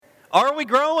Are we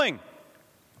growing?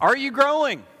 Are you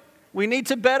growing? We need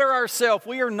to better ourselves.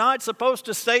 We are not supposed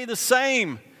to stay the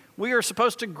same. We are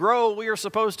supposed to grow. We are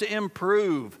supposed to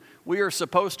improve. We are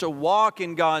supposed to walk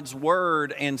in God's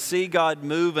Word and see God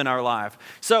move in our life.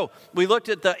 So we looked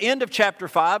at the end of chapter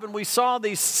 5 and we saw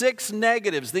these 6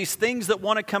 negatives, these things that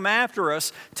want to come after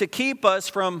us to keep us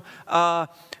from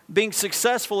being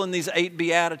successful in these 8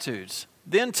 Beatitudes.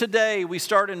 Then today we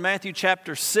start in Matthew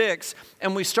chapter 6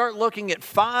 and we start looking at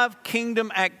 5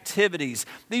 kingdom activities.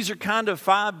 These are kind of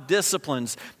 5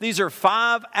 disciplines. These are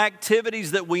 5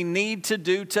 activities that we need to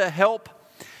do to help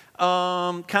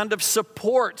kind of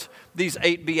support these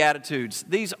 8 Beatitudes.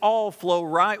 These all flow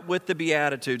right with the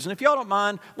Beatitudes. And if y'all don't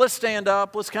mind, let's stand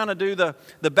up. Let's kind of do the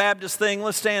Baptist thing.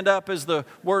 Let's stand up as the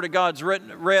Word of God's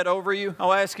read over you.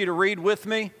 I'll ask you to read with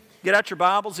me. Get out your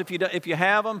Bibles if you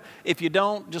have them. If you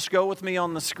don't, just go with me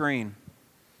on the screen.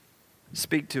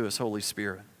 Speak to us, Holy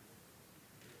Spirit.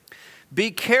 Be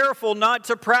careful not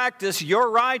to practice your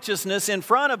righteousness in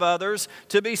front of others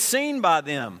to be seen by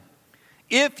them.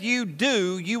 If you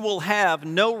do, you will have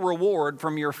no reward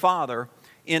from your Father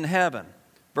in heaven.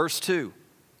 Verse 2.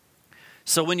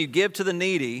 So when you give to the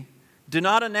needy, do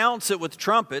not announce it with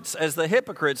trumpets as the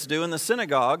hypocrites do in the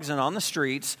synagogues and on the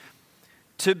streets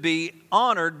to be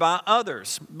honored by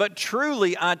others. But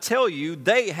truly I tell you,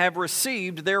 they have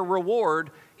received their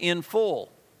reward in full.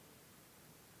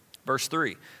 Verse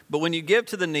 3. But when you give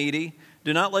to the needy,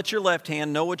 do not let your left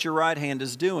hand know what your right hand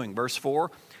is doing. Verse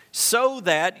 4. So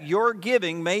that your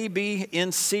giving may be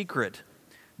in secret.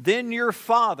 Then your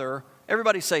Father,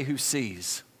 everybody say who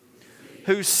sees.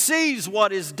 Who sees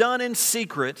what is done in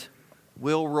secret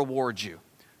will reward you.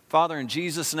 Father, in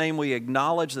Jesus' name we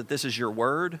acknowledge that this is your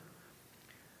word.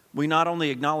 We not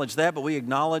only acknowledge that, but we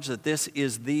acknowledge that this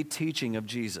is the teaching of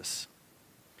Jesus.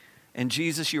 And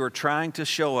Jesus, you are trying to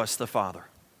show us the Father.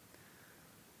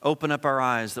 Open up our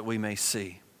eyes that we may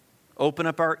see. Open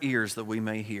up our ears that we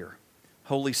may hear.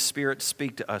 Holy Spirit,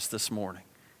 speak to us this morning.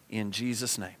 In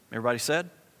Jesus' name. Everybody said?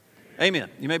 Amen.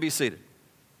 You may be seated.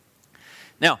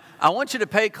 Now, I want you to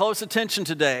pay close attention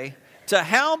today to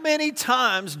how many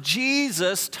times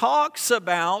Jesus talks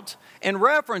about and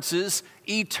references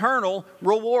eternal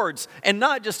rewards. And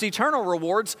not just eternal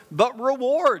rewards, but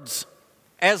rewards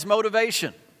as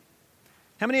motivation.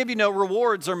 How many of you know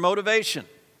rewards are motivation?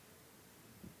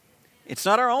 It's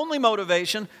not our only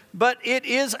motivation, but it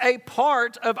is a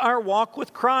part of our walk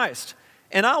with Christ.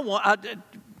 And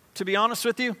to be honest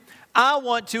with you, I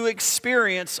want to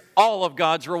experience all of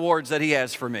God's rewards that He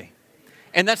has for me.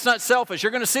 And that's not selfish.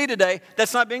 You're going to see today,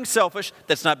 that's not being selfish.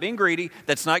 That's not being greedy.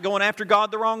 That's not going after God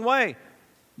the wrong way.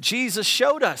 Jesus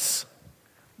showed us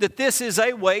that this is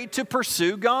a way to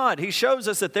pursue God. He shows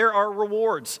us that there are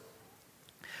rewards.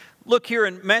 Look here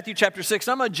in Matthew chapter 6.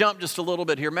 I'm going to jump just a little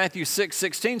bit here. Matthew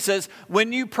 6:16 says,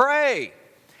 when you pray,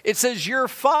 it says your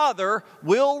Father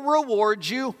will reward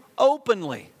you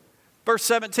openly. Verse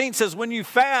 17 says, when you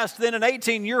fast, then in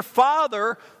 18, your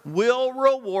Father will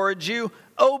reward you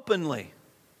openly.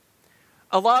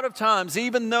 A lot of times,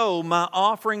 even though my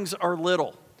offerings are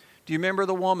little, do you remember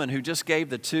the woman who just gave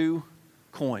the 2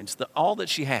 coins, all that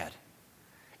she had,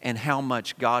 and how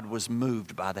much God was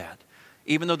moved by that?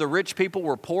 Even though the rich people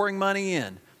were pouring money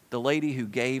in, the lady who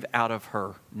gave out of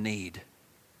her need,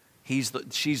 she's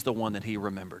the one that He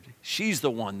remembered. She's the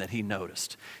one that He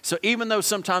noticed. So even though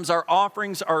sometimes our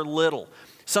offerings are little,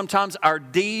 sometimes our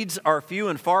deeds are few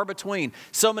and far between,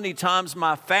 so many times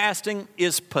my fasting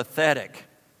is pathetic.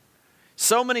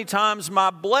 So many times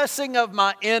my blessing of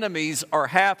my enemies are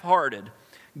half-hearted.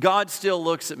 God still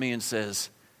looks at me and says,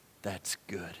 that's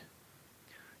good.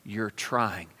 You're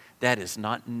trying. That is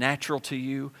not natural to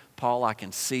you. Paul, I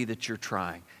can see that you're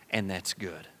trying, and that's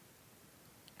good.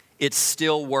 It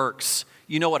still works.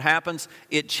 You know what happens?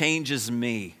 It changes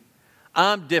me.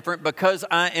 I'm different because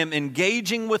I am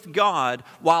engaging with God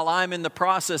while I'm in the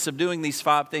process of doing these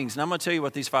 5 things. And I'm going to tell you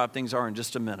what these 5 things are in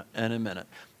just a minute.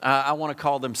 I want to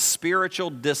call them spiritual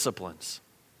disciplines.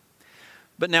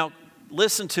 But now,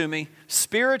 listen to me.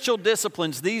 Spiritual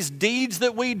disciplines, these deeds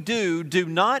that we do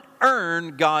not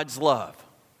earn God's love.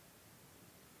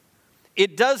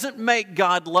 It doesn't make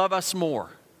God love us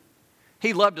more.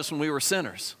 He loved us when we were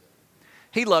sinners.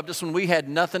 He loved us when we had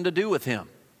nothing to do with Him.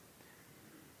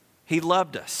 He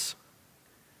loved us.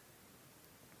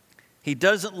 He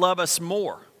doesn't love us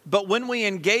more. But when we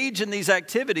engage in these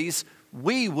activities,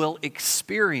 we will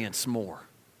experience more.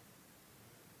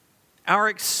 Our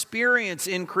experience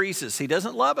increases. He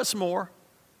doesn't love us more,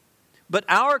 but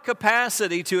our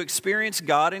capacity to experience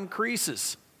God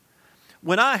increases.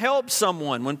 When I help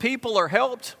someone, when people are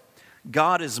helped,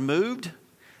 God is moved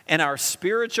and our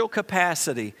spiritual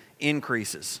capacity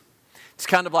increases. It's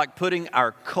kind of like putting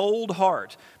our cold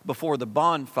heart before the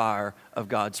bonfire of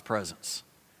God's presence.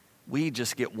 We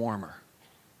just get warmer.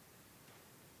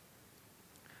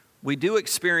 We do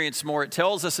experience more. It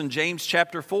tells us in James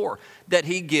chapter 4 that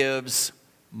He gives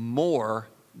more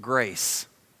grace.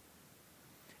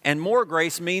 And more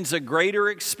grace means a greater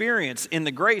experience in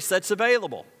the grace that's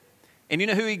available. And you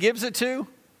know who He gives it to?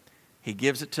 He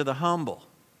gives it to the humble.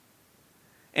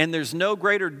 And there's no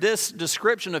greater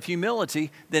description of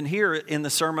humility than here in the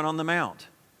Sermon on the Mount.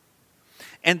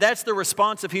 And that's the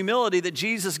response of humility, that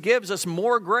Jesus gives us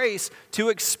more grace to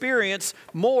experience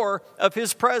more of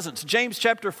His presence. James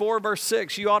chapter 4, verse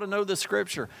 6, you ought to know the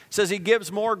scripture. It says He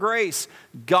gives more grace.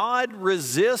 God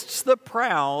resists the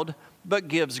proud, but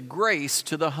gives grace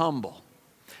to the humble.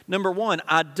 Number one,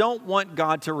 I don't want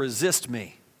God to resist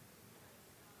me.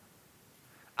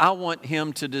 I want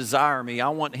Him to desire me. I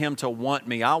want Him to want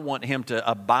me. I want Him to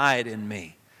abide in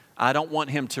me. I don't want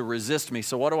Him to resist me.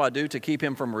 So what do I do to keep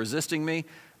Him from resisting me?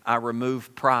 I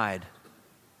remove pride.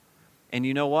 And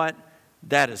you know what?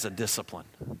 That is a discipline.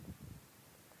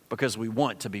 Because we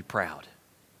want to be proud.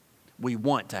 We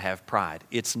want to have pride.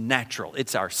 It's natural.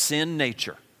 It's our sin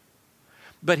nature.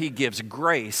 But He gives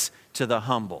grace to the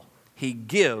humble. He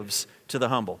gives to the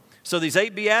humble. So these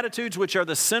 8 Beatitudes, which are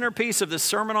the centerpiece of this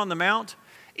Sermon on the Mount,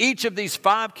 each of these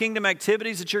 5 kingdom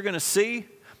activities that you're going to see,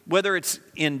 whether it's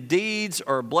in deeds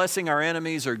or blessing our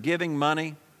enemies or giving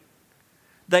money,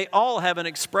 they all have an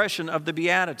expression of the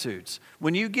Beatitudes.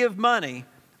 When you give money,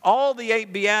 all the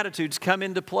 8 Beatitudes come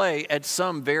into play at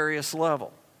some various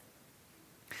level.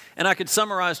 And I could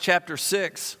summarize chapter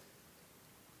 6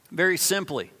 very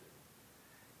simply,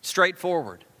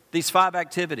 straightforward. These 5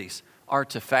 activities are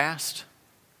to fast,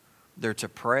 they're to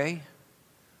pray,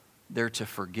 they're to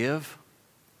forgive,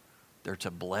 they're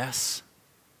to bless,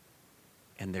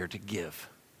 and they're to give.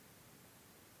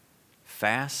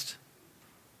 Fast,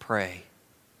 pray,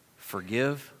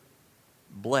 forgive,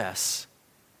 bless,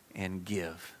 and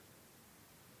give.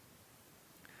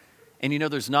 And you know,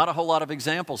 there's not a whole lot of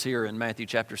examples here in Matthew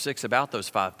chapter 6 about those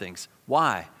 5 things.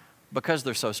 Why? Because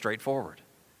they're so straightforward.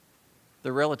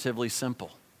 They're relatively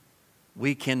simple.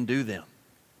 We can do them.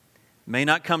 May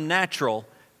not come natural,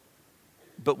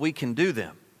 but we can do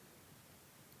them.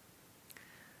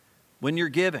 When you're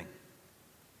giving,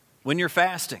 when you're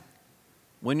fasting,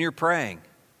 when you're praying,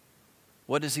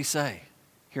 what does He say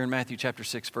here in Matthew chapter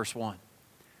 6, verse 1?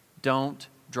 Don't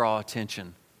draw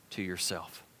attention to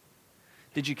yourself.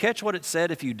 Did you catch what it said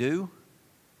if you do?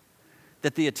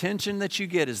 That the attention that you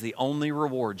get is the only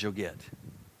reward you'll get.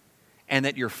 And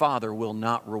that your Father will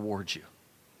not reward you.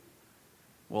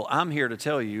 Well, I'm here to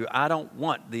tell you, I don't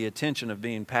want the attention of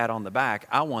being pat on the back.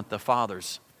 I want the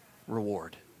Father's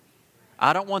reward.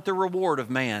 I don't want the reward of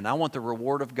man. I want the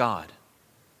reward of God.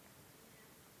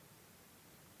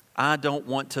 I don't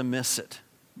want to miss it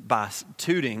by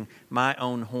tooting my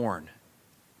own horn.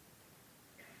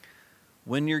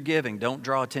 When you're giving, don't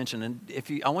draw attention.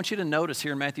 And I want you to notice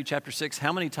here in Matthew chapter 6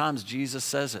 how many times Jesus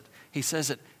says it. He says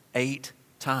it 8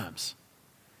 times.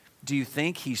 Do you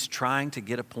think He's trying to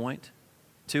get a point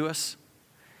to us?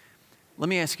 Let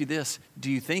me ask you this. Do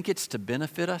you think it's to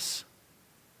benefit us?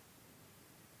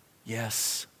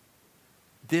 Yes.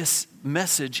 This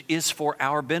message is for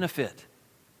our benefit.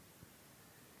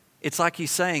 It's like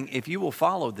He's saying, if you will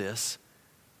follow this,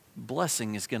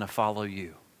 blessing is going to follow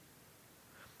you.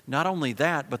 Not only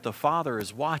that, but the Father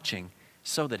is watching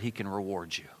so that He can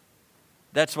reward you.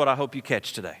 That's what I hope you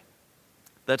catch today.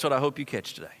 That's what I hope you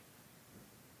catch today.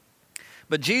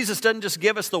 But Jesus doesn't just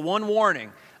give us the one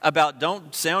warning about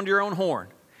don't sound your own horn.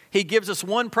 He gives us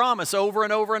one promise over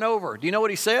and over and over. Do you know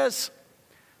what He says?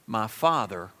 My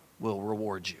Father will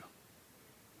reward you.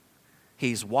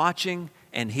 He's watching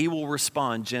and He will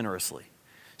respond generously.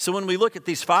 So when we look at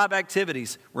these 5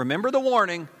 activities, remember the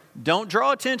warning, don't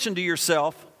draw attention to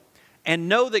yourself, and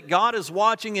know that God is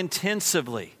watching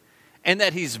intensively and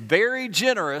that He's very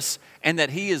generous and that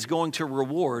He is going to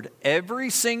reward every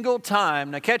single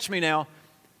time. Now catch me now,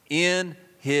 in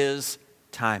His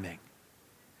timing.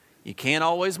 You can't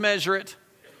always measure it.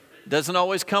 It doesn't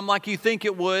always come like you think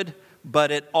it would,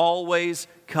 but it always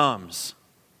comes.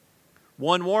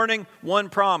 One warning, one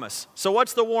promise. So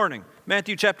what's the warning?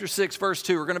 Matthew chapter 6, verse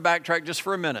 2. We're going to backtrack just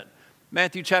for a minute.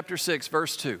 Matthew chapter 6,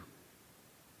 verse 2.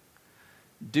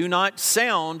 Do not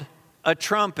sound a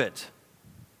trumpet,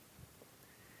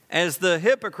 as the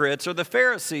hypocrites or the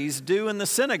Pharisees do in the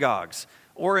synagogues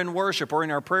or in worship or in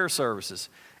our prayer services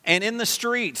and in the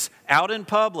streets, out in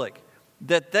public,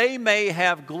 that they may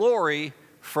have glory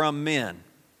from men.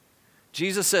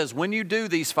 Jesus says, when you do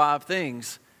these 5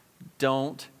 things,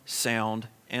 don't sound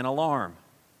an alarm.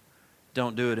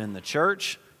 Don't do it in the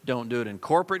church. Don't do it in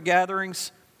corporate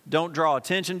gatherings. Don't draw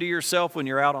attention to yourself when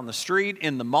you're out on the street,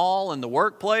 in the mall, in the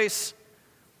workplace.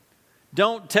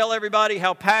 Don't tell everybody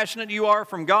how passionate you are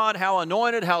from God, how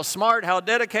anointed, how smart, how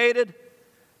dedicated.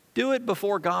 Do it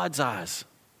before God's eyes.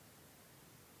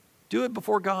 Do it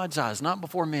before God's eyes, not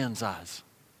before men's eyes.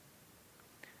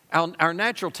 Our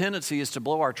natural tendency is to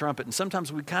blow our trumpet, and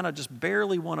sometimes we kind of just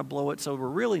barely want to blow it, so we're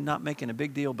really not making a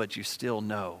big deal, but you still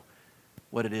know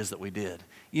what it is that we did.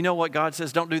 You know what God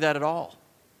says? Don't do that at all.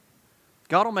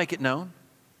 God will make it known.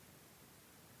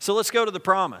 So let's go to the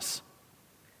promise.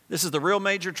 This is the real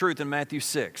major truth in Matthew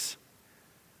 6,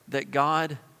 that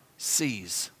God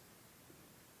sees.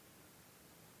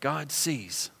 God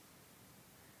sees,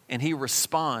 and He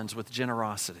responds with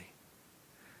generosity.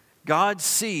 God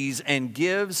sees and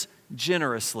gives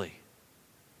generously.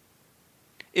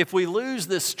 If we lose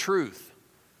this truth,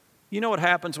 you know what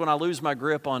happens when I lose my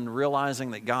grip on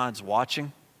realizing that God's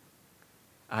watching?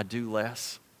 I do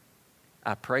less.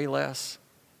 I pray less.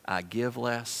 I give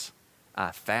less.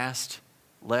 I fast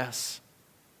less.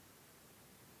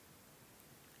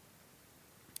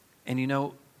 And you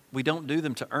know, we don't do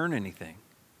them to earn anything.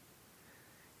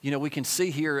 You know, we can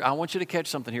see here, I want you to catch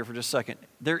something here for just a second.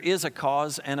 There is a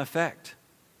cause and effect.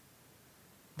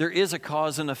 There is a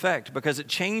cause and effect because it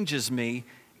changes me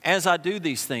as I do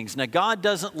these things. Now, God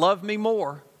doesn't love me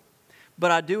more,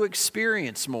 but I do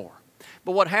experience more.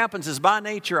 But what happens is by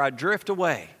nature, I drift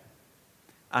away.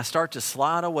 I start to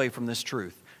slide away from this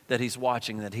truth that He's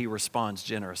watching, that He responds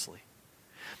generously.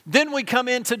 Then we come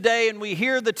in today and we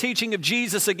hear the teaching of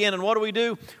Jesus again, and what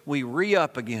do? We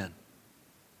re-up again.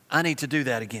 I need to do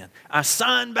that again. I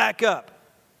sign back up.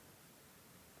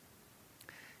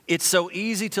 It's so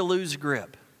easy to lose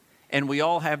grip, and we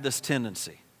all have this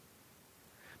tendency.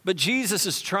 But Jesus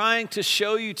is trying to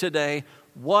show you today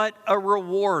what a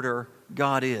rewarder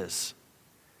God is.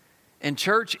 And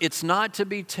church, it's not to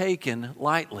be taken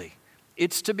lightly.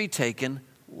 It's to be taken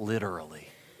literally.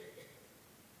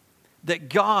 That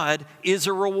God is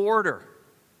a rewarder.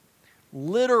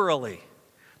 Literally.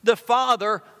 The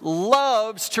Father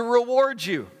loves to reward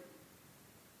you.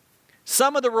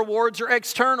 Some of the rewards are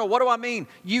external. What do I mean?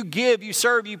 You give, you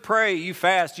serve, you pray, you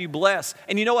fast, you bless.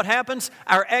 And you know what happens?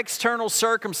 Our external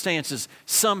circumstances,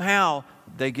 somehow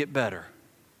they get better.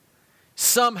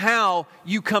 Somehow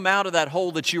you come out of that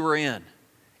hole that you were in.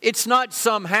 It's not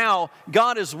somehow.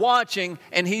 God is watching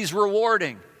and He's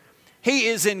rewarding. He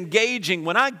is engaging.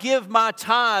 When I give my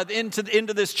tithe into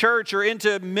this church or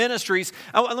into ministries,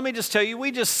 let me just tell you,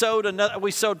 we sowed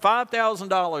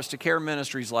 $5,000 to Care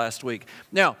Ministries last week.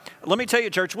 Now, let me tell you,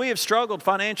 church, we have struggled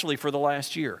financially for the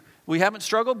last year. We haven't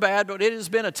struggled bad, but it has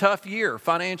been a tough year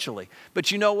financially. But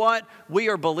you know what? We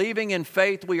are believing in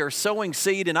faith. We are sowing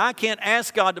seed, and I can't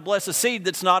ask God to bless a seed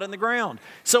that's not in the ground.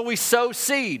 So we sow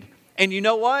seed, and you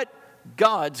know what?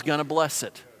 God's going to bless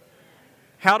it.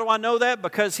 How do I know that?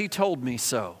 Because He told me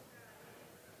so.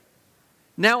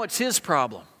 Now it's His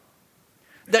problem.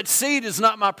 That seed is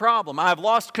not my problem. I've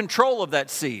lost control of that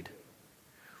seed.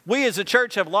 We as a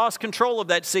church have lost control of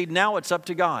that seed. Now it's up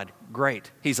to God.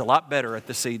 Great. He's a lot better at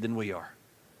the seed than we are. I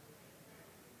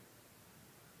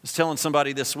was telling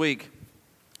somebody this week,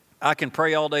 I can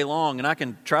pray all day long and I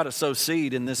can try to sow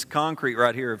seed in this concrete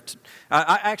right here.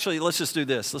 Actually, let's just do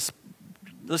this.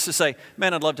 Let's just say,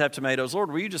 man, I'd love to have tomatoes.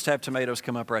 Lord, will you just have tomatoes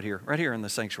come up right here in the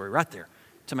sanctuary, right there,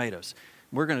 tomatoes.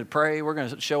 We're going to pray. We're going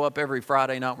to show up every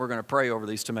Friday night. We're going to pray over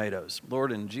these tomatoes.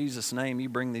 Lord, in Jesus' name, you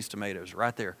bring these tomatoes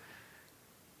right there.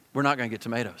 We're not going to get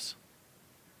tomatoes.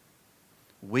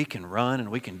 We can run and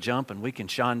we can jump and we can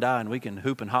shandai and we can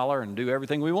hoop and holler and do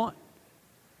everything we want.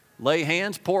 Lay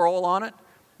hands, pour oil on it,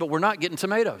 but we're not getting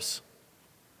tomatoes.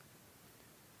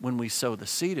 When we sow the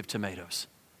seed of tomatoes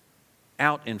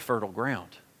out in fertile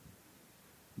ground,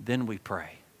 then we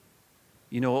pray.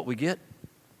 You know what we get?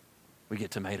 We get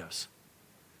tomatoes.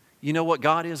 You know what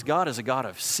God is? God is a God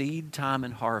of seed time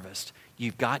and harvest.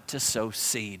 You've got to sow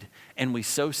seed. And we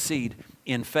sow seed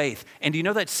in faith. And do you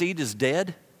know that seed is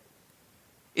dead?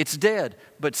 It's dead.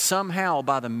 But somehow,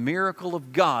 by the miracle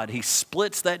of God, He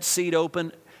splits that seed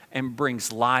open and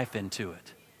brings life into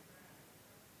it.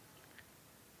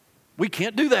 We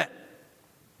can't do that.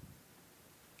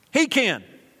 He can.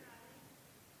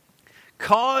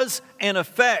 Cause and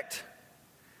effect.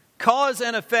 Cause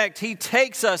and effect. He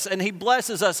takes us and He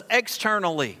blesses us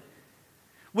externally.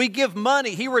 We give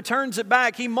money. He returns it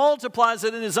back. He multiplies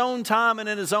it in His own time and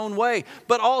in His own way.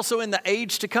 But also in the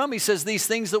age to come. He says these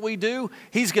things that we do,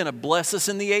 He's going to bless us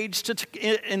in the age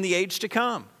to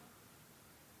come.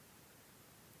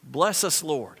 Bless us,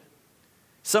 Lord.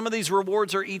 Some of these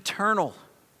rewards are eternal.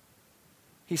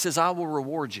 He says, I will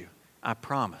reward you. I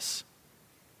promise.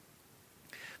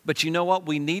 But you know what?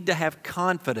 We need to have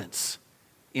confidence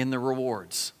in the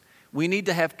rewards. We need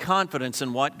to have confidence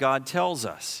in what God tells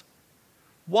us.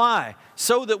 Why?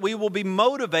 So that we will be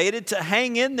motivated to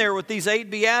hang in there with these 8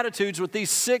 Beatitudes, with these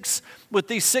six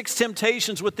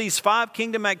temptations, with these 5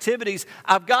 kingdom activities.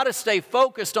 I've got to stay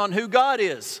focused on who God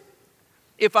is.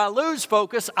 If I lose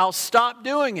focus, I'll stop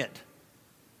doing it.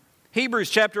 Hebrews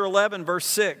chapter 11, verse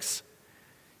 6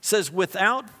 says,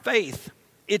 without faith,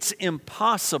 it's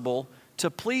impossible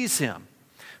to please Him.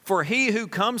 For he who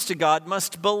comes to God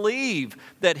must believe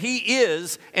that He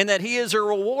is, and that He is a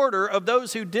rewarder of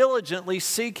those who diligently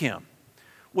seek Him.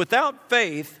 Without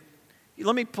faith,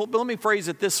 let me phrase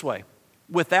it this way.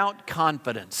 Without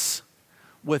confidence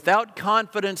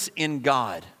in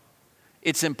God,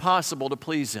 it's impossible to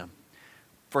please Him.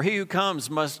 For he who comes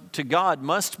to God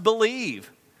must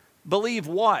believe. Believe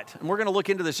what? And we're going to look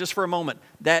into this just for a moment.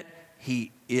 That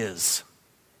He is.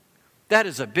 That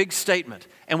is a big statement.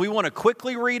 And we want to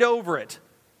quickly read over it.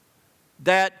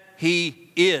 That He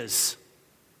is.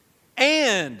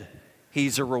 And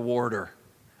He's a rewarder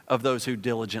of those who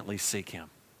diligently seek Him.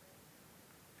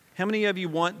 How many of you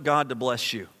want God to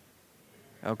bless you?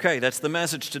 Okay, that's the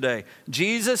message today.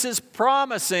 Jesus is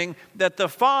promising that the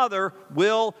Father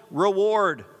will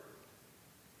reward.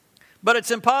 But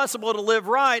it's impossible to live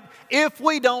right if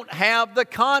we don't have the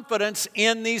confidence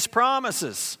in these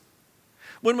promises.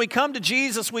 When we come to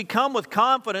Jesus, we come with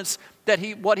confidence that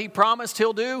what He promised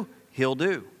He'll do, He'll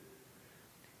do.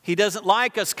 He doesn't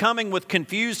like us coming with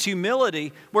confused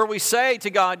humility where we say to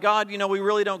God, God, we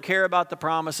really don't care about the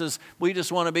promises. We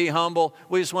just want to be humble.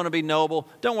 We just want to be noble.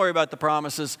 Don't worry about the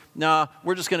promises. No,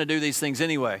 we're just going to do these things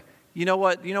anyway. You know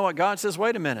what? God says,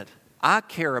 wait a minute. I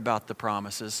care about the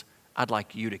promises. I'd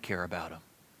like you to care about them.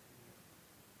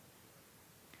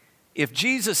 If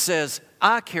Jesus says,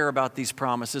 I care about these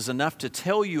promises enough to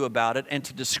tell you about it and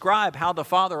to describe how the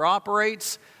Father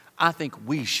operates, I think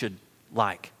we should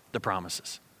like the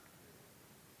promises.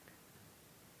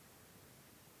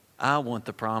 I want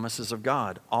the promises of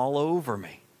God all over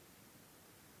me.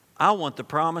 I want the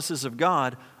promises of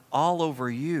God all over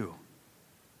you.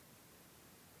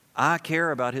 I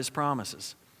care about His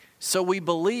promises. So we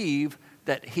believe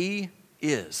that He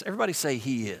is. Everybody say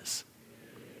He is.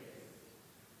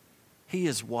 He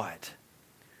is what?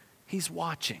 He's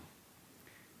watching.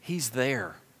 He's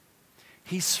there.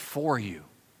 He's for you.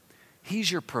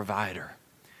 He's your provider.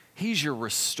 He's your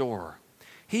restorer.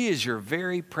 He is your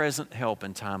very present help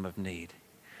in time of need.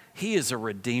 He is a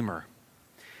redeemer.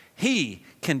 He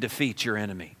can defeat your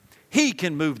enemy. He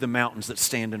can move the mountains that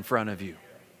stand in front of you.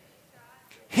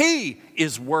 He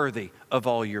is worthy of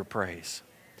all your praise.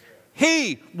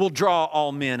 He will draw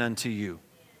all men unto you.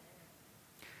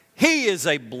 He is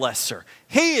a blesser.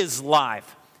 He is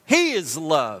life. He is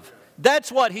love.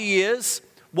 That's what He is.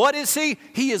 What is He?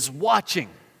 He is watching.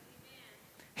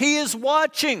 He is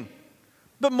watching.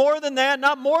 But more than that,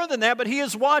 not more than that, but He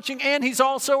is watching, and He's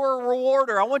also a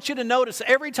rewarder. I want you to notice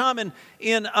every time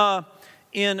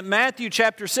in Matthew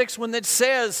chapter 6 when it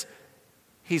says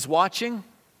He's watching,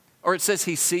 or it says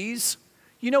He sees,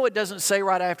 it doesn't say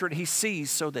right after it, He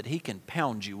sees so that He can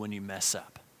pound you when you mess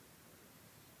up.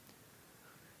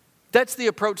 That's the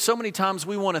approach so many times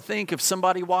we want to think of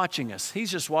somebody watching us. He's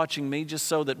just watching me just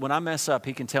so that when I mess up,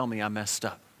 He can tell me I messed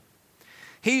up.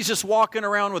 He's just walking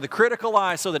around with a critical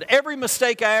eye so that every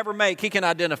mistake I ever make, He can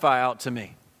identify out to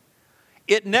me.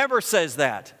 It never says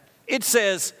that. It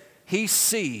says He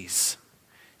sees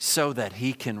so that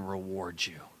He can reward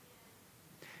you.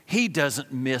 He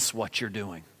doesn't miss what you're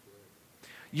doing.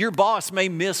 Your boss may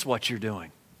miss what you're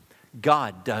doing.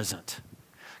 God doesn't.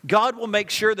 God will make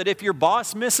sure that if your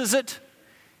boss misses it,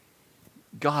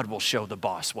 God will show the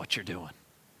boss what you're doing.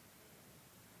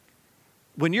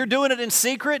 When you're doing it in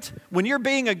secret, when you're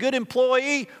being a good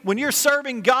employee, when you're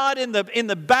serving God in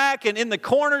the back and in the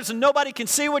corners and nobody can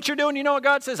see what you're doing, you know what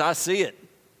God says? I see it.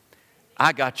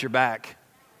 I got your back.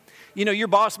 Your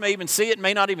boss may even see it,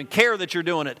 may not even care that you're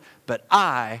doing it, but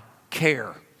I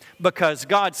care. Because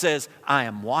God says, I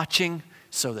am watching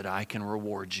so that I can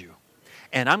reward you.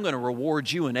 And I'm going to reward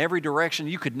you in every direction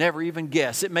you could never even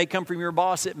guess. It may come from your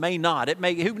boss. It may not.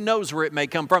 Who knows where it may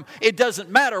come from. It doesn't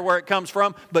matter where it comes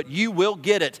from, but you will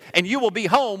get it. And you will be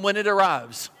home when it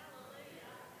arrives.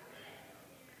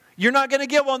 You're not going to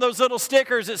get one of those little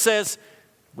stickers that says,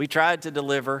 we tried to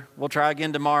deliver. We'll try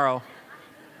again tomorrow.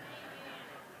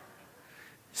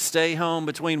 Stay home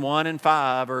between 1 and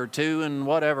 5 or 2 and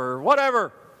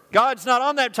whatever. God's not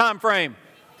on that time frame.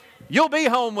 You'll be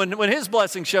home when His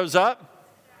blessing shows up.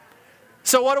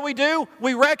 So what do?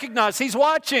 We recognize He's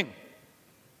watching.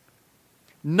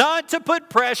 Not to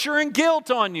put pressure and guilt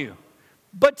on you,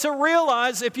 but to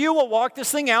realize if you will walk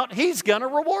this thing out, He's going to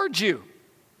reward you.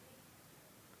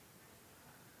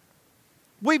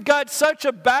 We've got such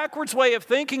a backwards way of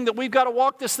thinking that we've got to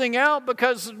walk this thing out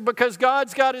because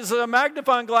God's got His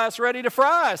magnifying glass ready to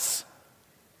fry us.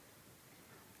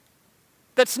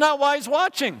 That's not why He's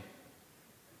watching.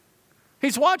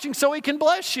 He's watching so He can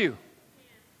bless you.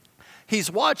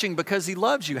 He's watching because He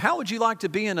loves you. How would you like to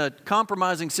be in a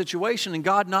compromising situation and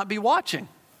God not be watching?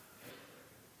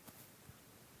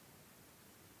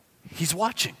 He's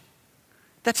watching.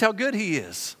 That's how good He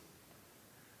is.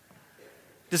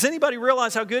 Does anybody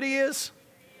realize how good He is?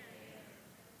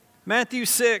 Matthew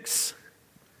 6,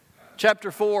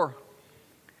 chapter 4.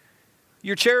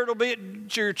 Your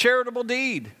charitable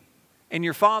deed, and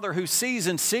your Father who sees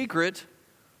in secret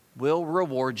will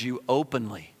reward you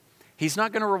openly. He's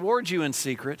not going to reward you in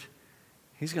secret.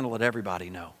 He's going to let everybody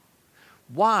know.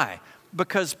 Why?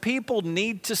 Because people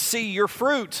need to see your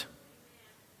fruit.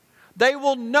 They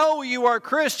will know you are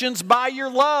Christians by your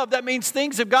love. That means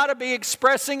things have got to be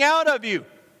expressing out of you.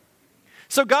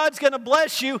 So God's going to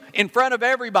bless you in front of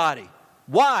everybody.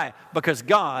 Why? Because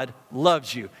God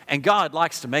loves you. And God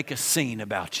likes to make a scene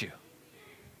about you.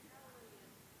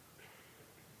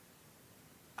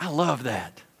 I love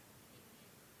that.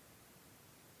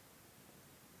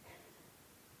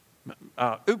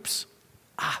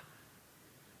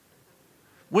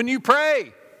 When you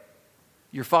pray,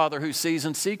 your Father who sees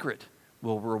in secret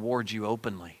will reward you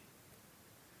openly.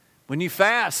 When you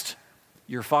fast,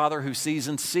 your Father who sees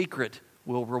in secret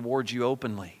will reward you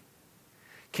openly.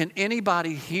 Can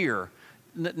anybody here,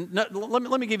 let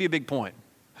me give you a big point.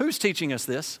 Who's teaching us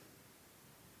this?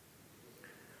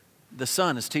 The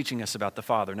Son is teaching us about the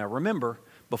Father. Now remember,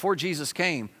 before Jesus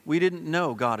came, we didn't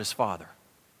know God as Father.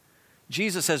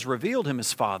 Jesus has revealed Him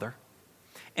as Father,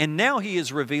 and now He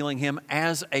is revealing Him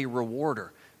as a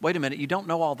rewarder. Wait a minute, you don't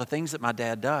know all the things that my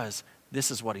dad does. This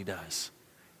is what He does.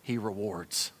 He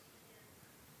rewards.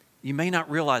 You may not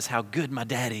realize how good my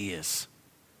daddy is.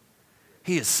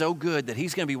 He is so good that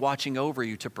He's going to be watching over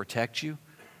you to protect you,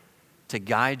 to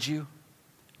guide you,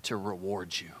 to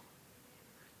reward you,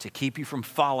 to keep you from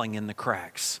falling in the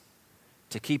cracks,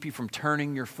 to keep you from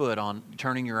turning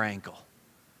your ankle.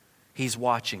 He's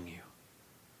watching you.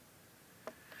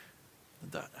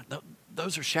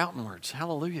 Those are shouting words.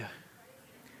 Hallelujah.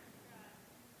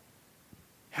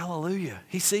 Hallelujah.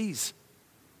 He sees.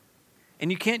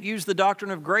 And you can't use the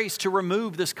doctrine of grace to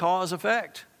remove this cause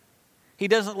effect. He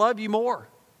doesn't love you more.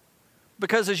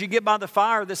 Because as you get by the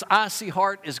fire, this icy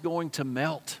heart is going to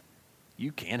melt.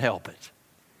 You can't help it.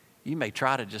 You may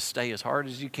try to just stay as hard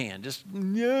as you can. Just,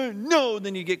 no.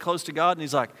 Then you get close to God and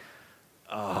He's like,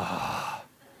 oh.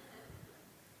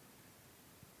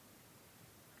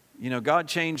 You know, God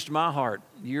changed my heart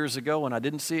years ago and I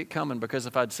didn't see it coming, because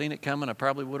if I'd seen it coming, I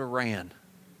probably would have ran.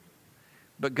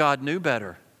 But God knew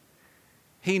better.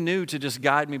 He knew to just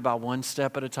guide me by one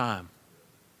step at a time.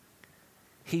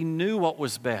 He knew what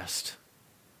was best.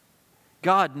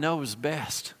 God knows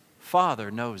best.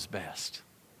 Father knows best.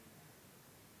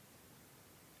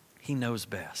 He knows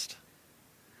best.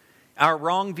 Our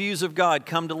wrong views of God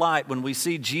come to light when we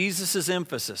see Jesus'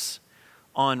 emphasis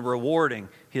on rewarding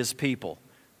His people.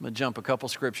 I'm going to jump a couple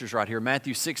scriptures right here.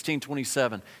 Matthew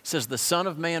 16:27 says, the Son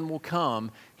of Man will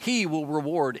come. He will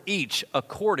reward each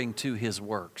according to his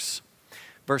works.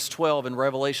 Verse 12 in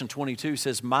Revelation 22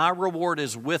 says, my reward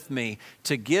is with me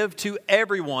to give to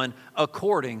everyone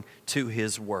according to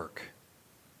his work.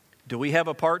 Do we have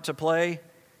a part to play?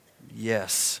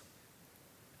 Yes.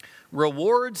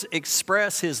 Rewards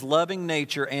express His loving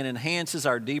nature and enhances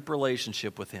our deep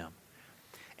relationship with Him.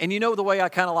 And you know the way I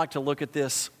kind of like to look at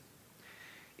this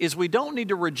is we don't need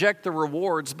to reject the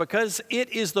rewards, because it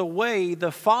is the way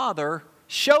the Father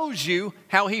shows you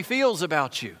how He feels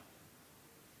about you.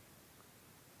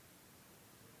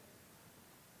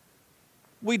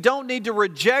 We don't need to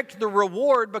reject the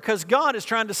reward, because God is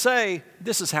trying to say,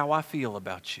 this is how I feel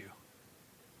about you.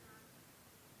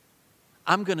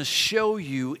 I'm going to show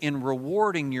you in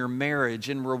rewarding your marriage,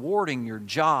 in rewarding your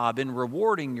job, in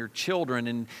rewarding your children,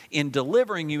 and in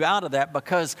delivering you out of that,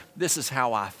 because this is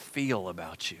how I feel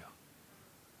about you.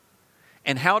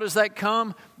 And how does that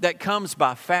come? That comes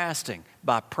by fasting,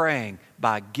 by praying,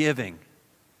 by giving,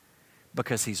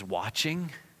 because He's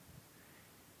watching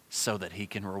so that He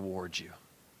can reward you.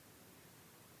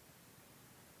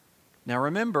 Now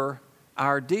remember,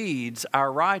 our deeds,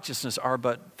 our righteousness are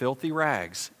but filthy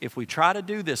rags. If we try to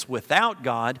do this without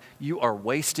God, you are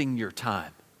wasting your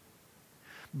time.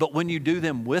 But when you do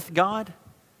them with God,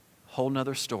 whole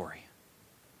nother story.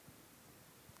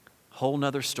 Whole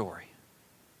nother story.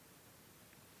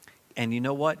 And you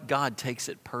know what? God takes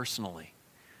it personally.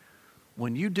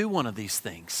 when you do one of these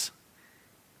things,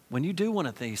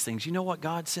 you know what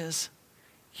God says?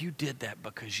 You did that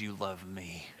because you love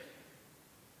me.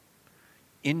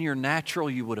 In your natural,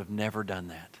 you would have never done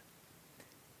that.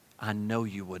 I know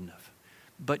you wouldn't have.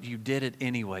 But you did it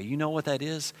anyway. You know what that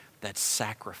is? That's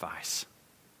sacrifice.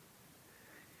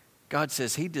 God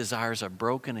says He desires a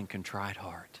broken and contrite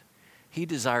heart. He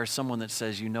desires someone that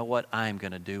says, you know what? I am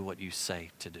going to do what you say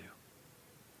to do.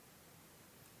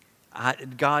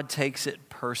 God takes it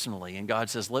personally, and God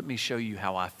says, let me show you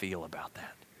how I feel about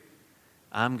that.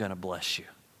 I'm going to bless you.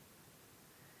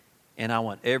 And I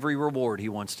want every reward He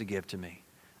wants to give to me.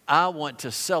 I want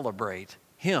to celebrate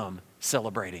Him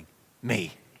celebrating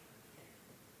me.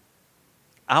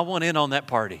 I want in on that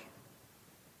party.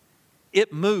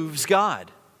 It moves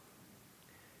God.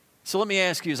 So let me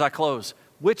ask you as I close,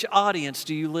 which audience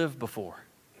do you live before?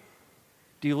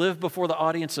 Do you live before the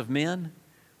audience of men,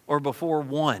 or before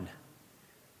one,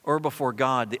 or before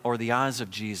God, or the eyes of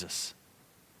Jesus?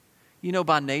 You know,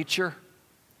 by nature,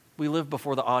 we live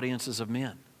before the audiences of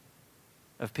men,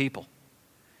 of people.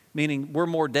 Meaning we're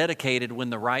more dedicated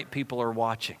when the right people are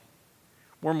watching.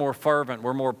 We're more fervent,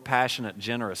 we're more passionate,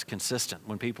 generous, consistent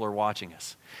when people are watching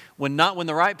us. When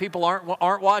the right people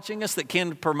aren't watching us that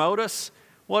can promote us,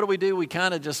 what do? We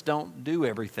kind of just don't do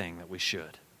everything that we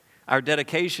should. Our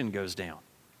dedication goes down.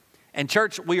 And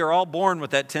church, we are all born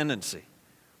with that tendency.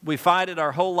 We fight it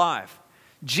our whole life.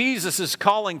 Jesus is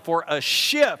calling for a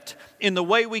shift in the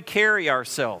way we carry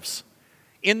ourselves,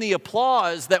 in the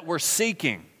applause that we're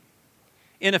seeking.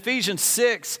 In Ephesians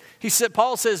 6,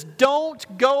 Paul says,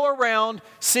 don't go around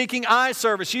seeking eye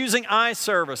service, using eye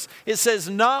service. It says,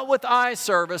 not with eye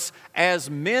service as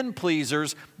men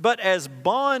pleasers, but as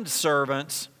bond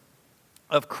servants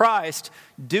of Christ,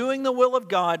 doing the will of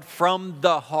God from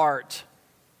the heart,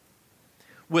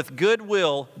 with good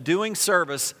will, doing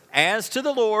service as to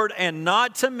the Lord and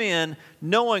not to men,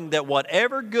 knowing that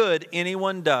whatever good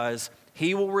anyone does,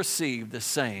 he will receive the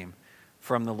same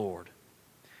from the Lord.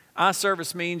 Eye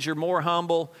service means you're more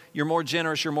humble, you're more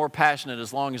generous, you're more passionate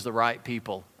as long as the right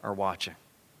people are watching.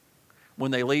 When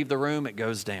they leave the room, it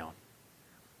goes down.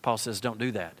 Paul says, don't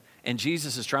do that. And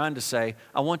Jesus is trying to say,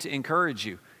 I want to encourage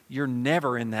you. You're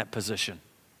never in that position.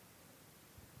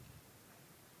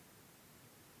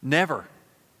 Never.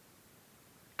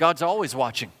 God's always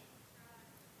watching.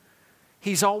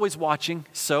 He's always watching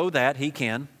so that He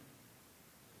can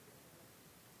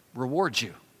reward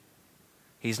you.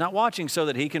 He's not watching so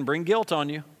that He can bring guilt on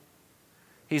you.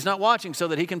 He's not watching so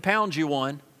that He can pound you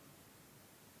one.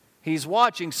 He's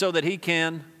watching so that He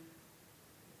can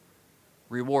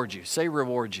reward you. Say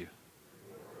reward you.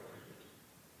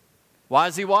 Why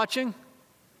is He watching?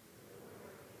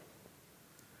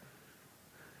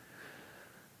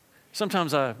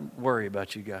 Sometimes I worry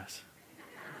about you guys.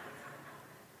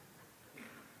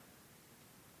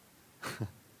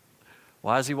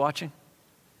 Why is He watching?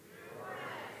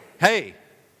 Hey,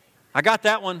 I got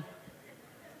that one.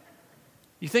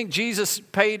 You think Jesus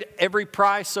paid every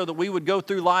price so that we would go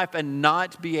through life and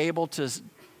not be able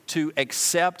to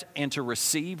accept and to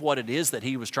receive what it is that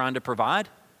He was trying to provide?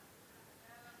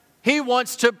 He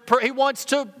wants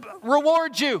to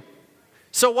reward you.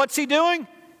 So what's He doing?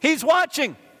 He's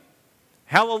watching.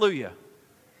 Hallelujah.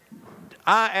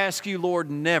 I ask you, Lord,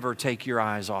 never take your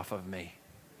eyes off of me.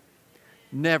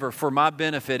 Never, for my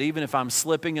benefit, even if I'm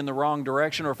slipping in the wrong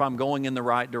direction or if I'm going in the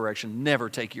right direction, never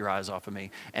take your eyes off of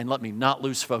me and let me not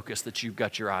lose focus that you've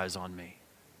got your eyes on me.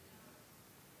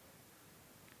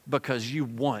 Because you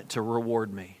want to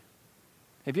reward me.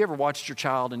 Have you ever watched your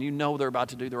child and you know they're about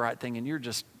to do the right thing and you're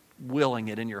just willing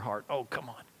it in your heart? Oh, come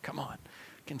on.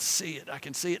 I can see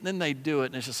it. And then they do it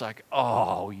and it's just like,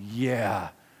 oh, yeah.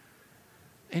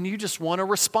 And you just want to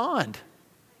respond.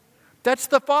 That's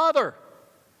the Father.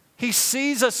 He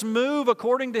sees us move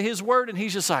according to His word and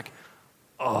He's just like,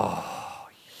 oh,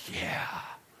 yeah.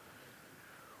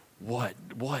 What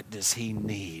does he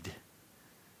need?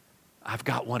 I've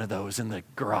got one of those in the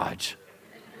garage.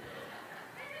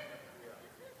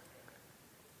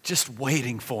 Just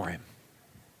waiting for him.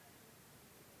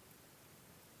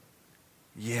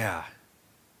 Yeah.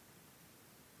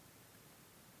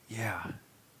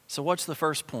 So what's the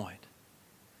first point?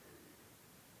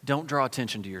 Don't draw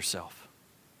attention to yourself.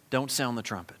 Don't sound the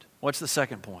trumpet. What's the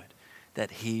second point?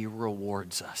 That He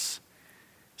rewards us.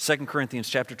 2 Corinthians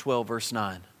chapter 12, verse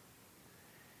 9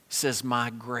 says, my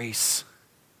grace.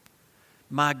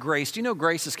 Do you know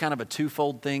grace is kind of a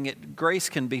twofold thing? Grace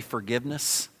can be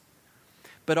forgiveness,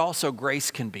 but also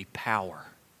grace can be power.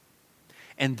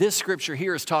 And this scripture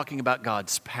here is talking about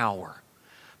God's power.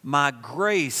 My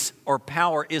grace or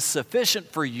power is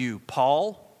sufficient for you,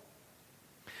 Paul,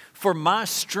 For my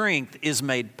strength is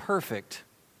made perfect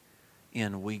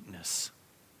in weakness.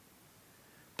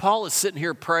 Paul is sitting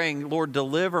here praying, Lord,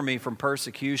 deliver me from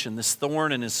persecution, this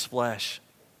thorn in his flesh.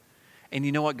 And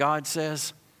you know what God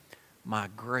says? My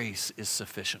grace is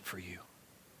sufficient for you.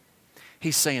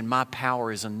 He's saying my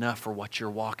power is enough for what you're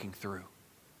walking through.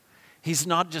 He's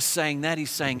not just saying that,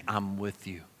 he's saying I'm with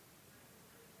you.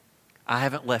 I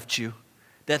haven't left you.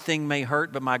 That thing may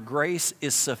hurt, but my grace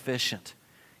is sufficient.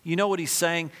 You know what he's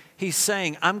saying? He's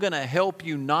saying, I'm going to help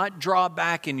you not draw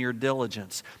back in your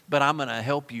diligence, but I'm going to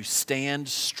help you stand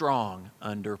strong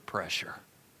under pressure.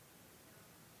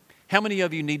 How many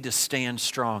of you need to stand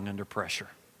strong under pressure?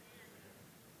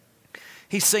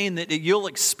 He's saying that you'll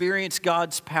experience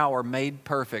God's power made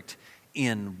perfect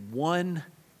in one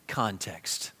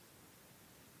context.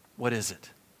 What is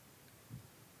it?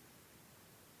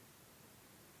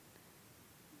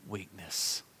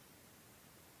 Weakness.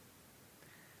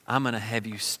 I'm going to have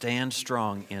you stand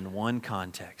strong in one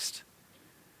context,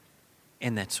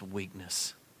 and that's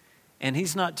weakness. And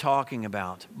he's not talking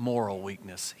about moral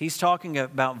weakness. He's talking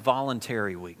about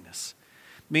voluntary weakness,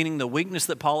 meaning the weakness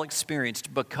that Paul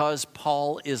experienced because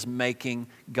Paul is making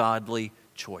godly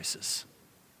choices.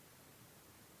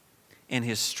 And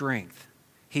his strength,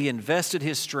 he invested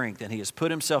his strength and he has put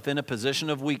himself in a position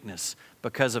of weakness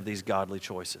because of these godly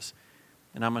choices.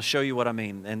 And I'm going to show you what I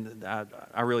mean, and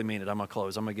I really mean it. I'm going to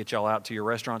close. I'm going to get y'all out to your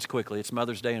restaurants quickly. It's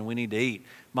Mother's Day and we need to eat.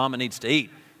 Mama needs to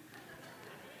eat.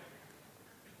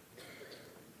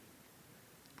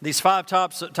 These 5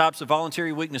 types of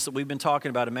voluntary weakness that we've been talking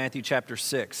about in Matthew chapter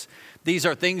 6. These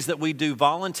are things that we do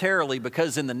voluntarily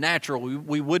because in the natural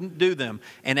we wouldn't do them.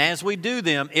 And as we do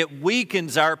them, it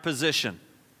weakens our position.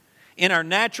 In our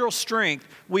natural strength,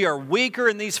 we are weaker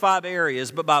in these 5 areas,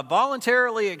 but by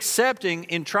voluntarily accepting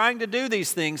and trying to do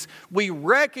these things, we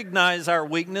recognize our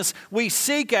weakness, we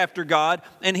seek after God,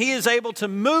 and He is able to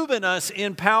move in us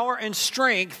in power and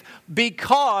strength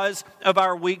because of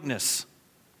our weakness.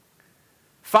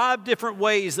 5 different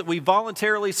ways that we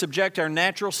voluntarily subject our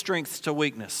natural strengths to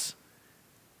weakness.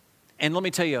 And let me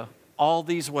tell you, all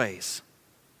these ways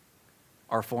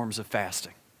are forms of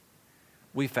fasting.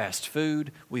 We fast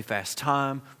food, we fast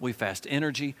time, we fast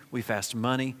energy, we fast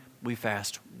money, we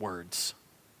fast words.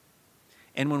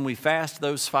 And when we fast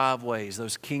those 5 ways,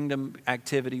 those kingdom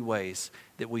activity ways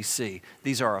that we see,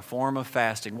 these are a form of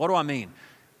fasting. What do I mean?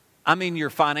 I mean your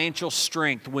financial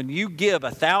strength. When you give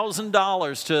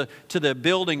 $1,000 to the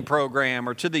building program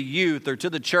or to the youth or to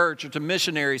the church or to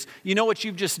missionaries, you know what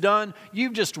you've just done?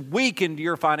 You've just weakened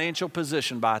your financial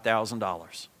position by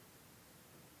 $1,000.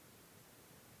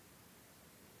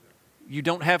 You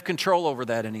don't have control over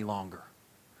that any longer.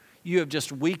 You have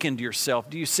just weakened yourself.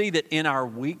 Do you see that in our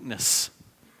weakness,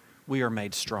 we are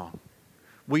made strong?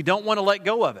 We don't want to let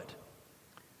go of it.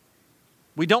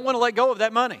 We don't want to let go of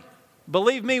that money.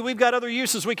 Believe me, we've got other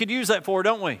uses we could use that for,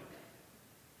 don't we?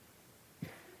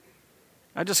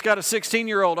 I just got a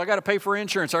 16-year-old. I got to pay for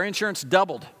insurance. Our insurance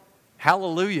doubled.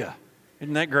 Hallelujah.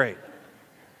 Isn't that great?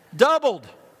 Doubled.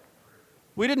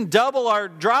 We didn't double our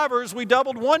drivers. We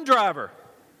doubled one driver.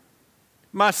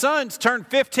 My son's turned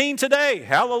 15 today.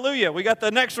 Hallelujah. We got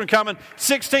the next one coming,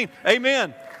 16.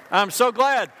 Amen. I'm so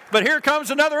glad. But here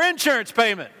comes another insurance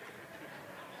payment.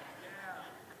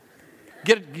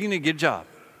 You need to get a job.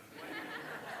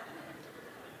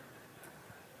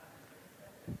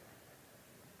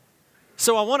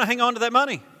 So I want to hang on to that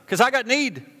money because I got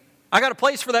need. I got a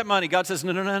place for that money. God says,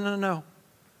 no.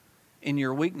 In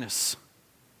your weakness,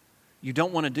 you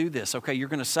don't want to do this. Okay, you're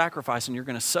going to sacrifice and you're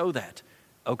going to sow that.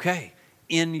 Okay.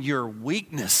 In your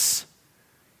weakness,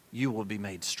 you will be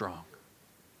made strong.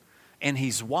 And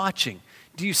He's watching.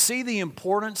 Do you see the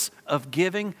importance of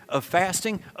giving, of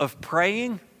fasting, of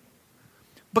praying?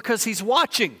 Because He's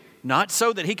watching, not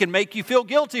so that He can make you feel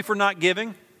guilty for not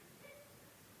giving,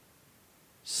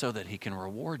 so that He can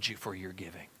reward you for your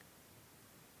giving.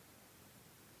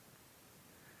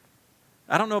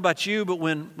 I don't know about you, but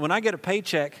when I get a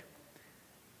paycheck,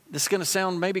 this is going to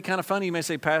sound maybe kind of funny. You may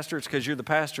say, Pastor, it's because you're the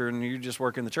pastor and you just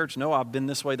work in the church. No, I've been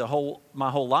this way my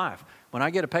whole life. When I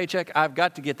get a paycheck, I've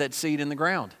got to get that seed in the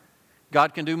ground.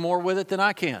 God can do more with it than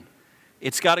I can.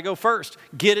 It's got to go first.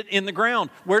 Get it in the ground.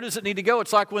 Where does it need to go?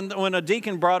 It's like when a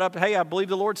deacon brought up, hey, I believe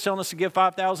the Lord's telling us to give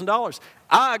 $5,000.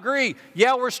 I agree.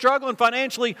 Yeah, we're struggling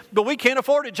financially, but we can't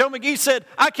afford it. Joe McGee said,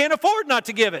 I can't afford not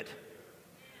to give it.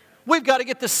 We've got to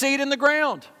get the seed in the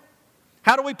ground.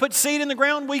 How do we put seed in the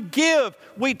ground? We give,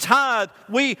 we tithe,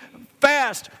 we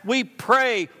fast, we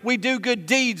pray, we do good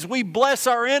deeds, we bless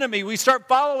our enemy, we start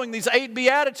following these 8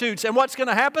 Beatitudes. And what's going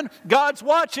to happen? God's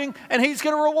watching and He's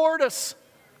going to reward us.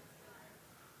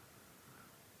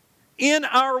 In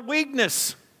our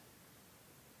weakness,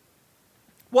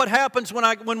 What happens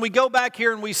when we go back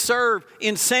here and we serve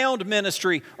in sound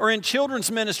ministry or in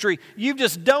children's ministry? You've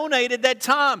just donated that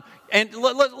time. And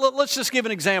let's just give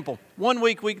an example. One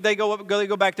week they go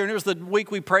back there, and it was the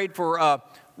week we prayed for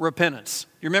repentance.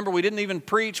 You remember, we didn't even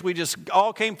preach. We just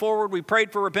all came forward. We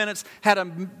prayed for repentance. Had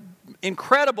an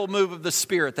incredible move of the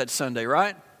Spirit that Sunday,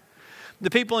 right? The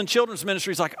people in children's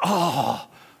ministry is like, oh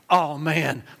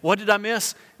man, what did I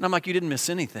miss? And I'm like, you didn't miss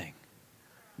anything.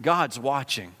 God's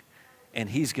watching. And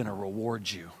He's going to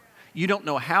reward you. You don't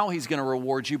know how He's going to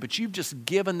reward you, but you've just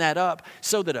given that up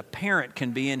so that a parent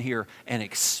can be in here and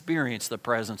experience the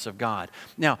presence of God.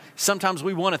 Now, sometimes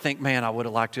we want to think, man, I would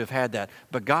have liked to have had that,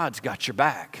 but God's got your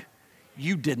back.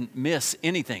 You didn't miss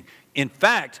anything. In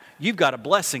fact, you've got a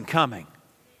blessing coming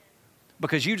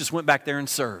because you just went back there and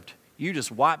served. You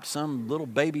just wiped some little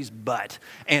baby's butt,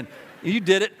 and you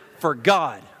did it for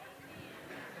God.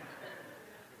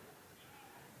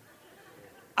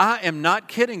 I am not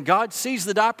kidding. God sees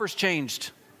the diapers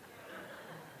changed.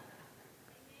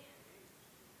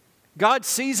 God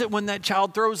sees it when that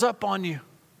child throws up on you.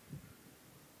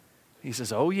 He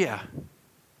says, oh yeah,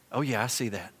 I see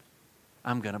that.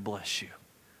 I'm going to bless you.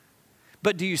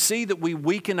 But do you see that we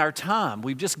weaken our time?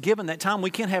 We've just given that time.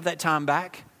 We can't have that time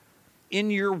back.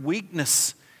 In your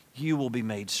weakness, you will be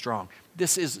made strong.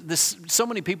 So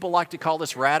many people like to call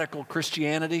this radical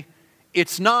Christianity.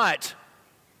 It's not.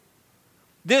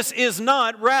 This is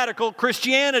not radical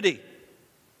Christianity.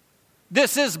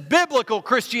 This is biblical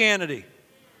Christianity.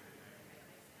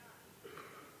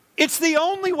 It's the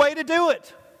only way to do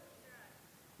it.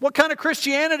 What kind of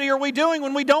Christianity are we doing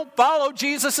when we don't follow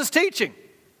Jesus' teaching?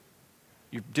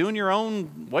 You're doing your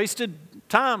own wasted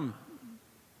time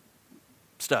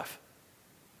stuff.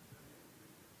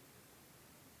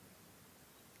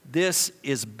 This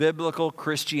is biblical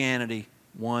Christianity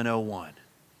 101.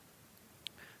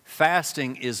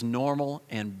 Fasting is normal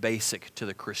and basic to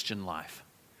the Christian life.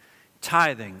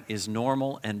 Tithing is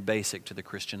normal and basic to the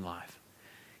Christian life.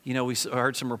 You know, we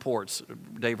heard some reports.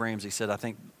 Dave Ramsey said, I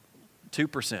think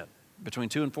 2%, between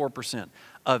 2 and 4%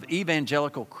 of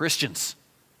evangelical Christians,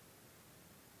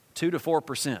 2 to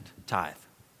 4% tithe.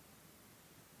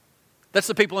 That's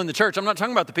the people in the church. I'm not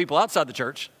talking about the people outside the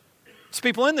church. It's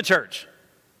people in the church.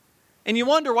 And you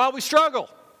wonder why we struggle.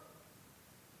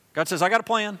 God says, I got a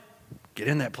plan. Get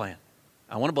in that plan.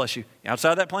 I want to bless you.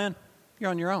 Outside of that plan, you're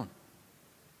on your own.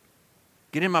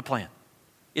 Get in my plan.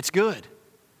 It's good.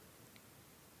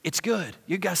 It's good.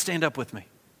 You guys stand up with me.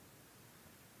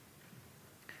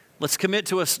 Let's commit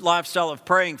to a lifestyle of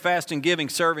praying, fasting, giving,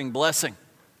 serving, blessing.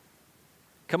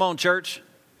 Come on, church.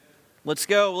 Let's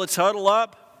go. Let's huddle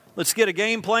up. Let's get a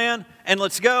game plan, and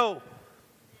let's go.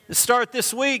 Let's start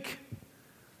this week.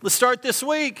 Let's start this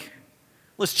week.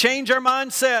 Let's change our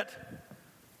mindset.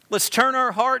 Let's turn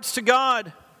our hearts to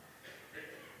God.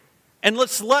 And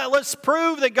let's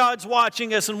prove that God's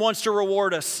watching us and wants to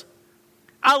reward us.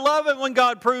 I love it when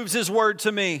God proves His word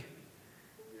to me.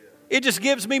 It just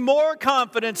gives me more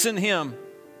confidence in Him.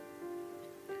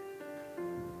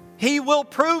 He will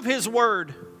prove His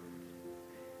word.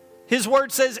 His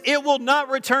word says it will not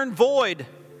return void,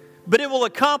 but it will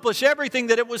accomplish everything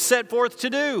that it was set forth to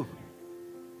do.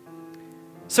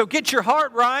 So get your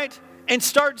heart right and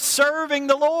start serving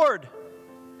the Lord.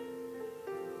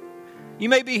 You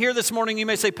may be here this morning, you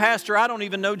may say, Pastor, I don't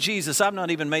even know Jesus. I've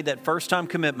not even made that first-time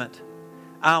commitment.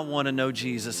 I want to know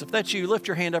Jesus. If that's you, lift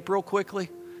your hand up real quickly.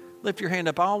 Lift your hand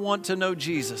up. I want to know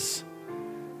Jesus.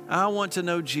 I want to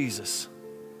know Jesus.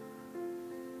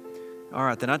 All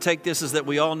right, then I take this as that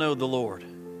we all know the Lord.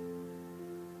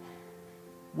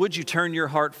 Would you turn your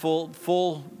heart full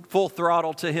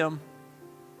throttle to Him?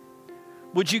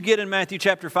 Would you get in Matthew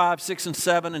chapter 5, 6, and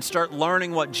 7 and start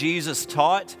learning what Jesus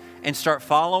taught and start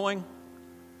following?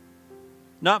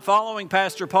 Not following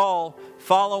Pastor Paul,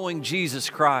 following Jesus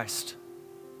Christ.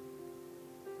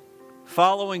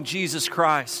 Following Jesus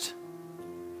Christ.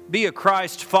 Be a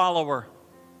Christ follower.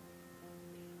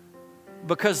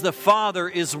 Because the Father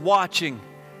is watching,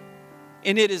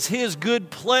 and it is His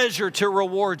good pleasure to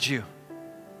reward you.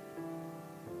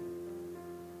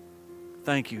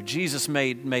 Thank you. Jesus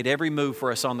made every move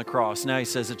for us on the cross. Now He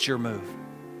says it's your move.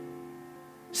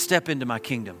 Step into my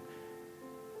kingdom.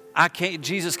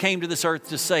 Jesus came to this earth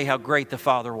to say how great the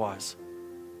Father was.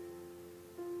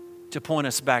 To point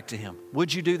us back to Him.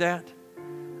 Would you do that?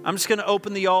 I'm just going to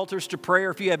open the altars to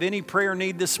prayer. If you have any prayer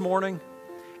need this morning,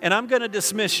 and I'm going to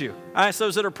dismiss you. I ask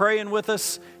those that are praying with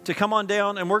us to come on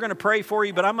down, and we're going to pray for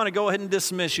you, but I'm going to go ahead and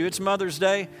dismiss you. It's Mother's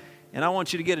Day, and I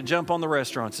want you to get a jump on the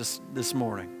restaurants this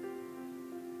morning.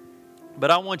 But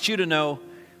I want you to know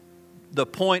the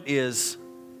point is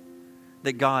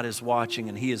that God is watching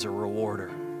and He is a rewarder.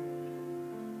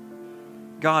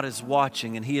 God is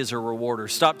watching and He is a rewarder.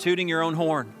 Stop tooting your own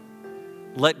horn.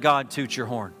 Let God toot your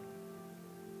horn.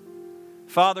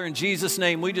 Father, in Jesus'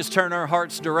 name, we just turn our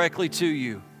hearts directly to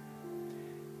You.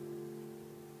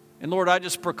 And Lord, I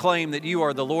just proclaim that You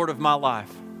are the Lord of my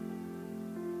life.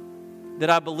 That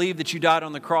I believe that You died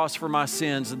on the cross for my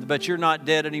sins, but You're not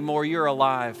dead anymore, You're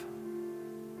alive.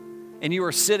 And You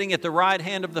are sitting at the right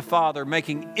hand of the Father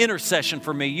making intercession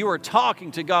for me. You are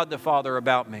talking to God the Father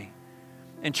about me.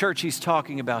 And church, He's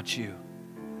talking about you.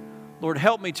 Lord,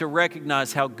 help me to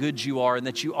recognize how good You are and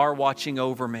that You are watching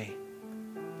over me.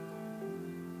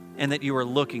 And that You are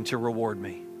looking to reward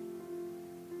me.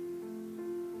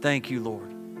 Thank You,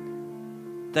 Lord.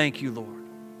 Thank You, Lord.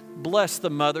 Bless the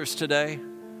mothers today.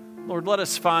 Lord, let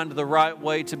us find the right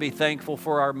way to be thankful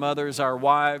for our mothers, our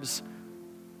wives,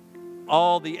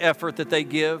 all the effort that they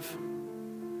give,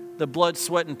 the blood,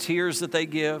 sweat, and tears that they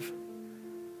give,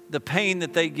 the pain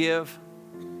that they give.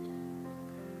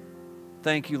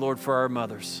 Thank You, Lord, for our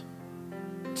mothers.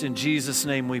 It's in Jesus'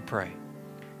 name we pray.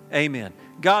 Amen.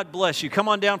 God bless you. Come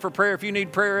on down for prayer if you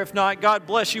need prayer. If not, God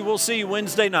bless you. We'll see you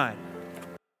Wednesday night.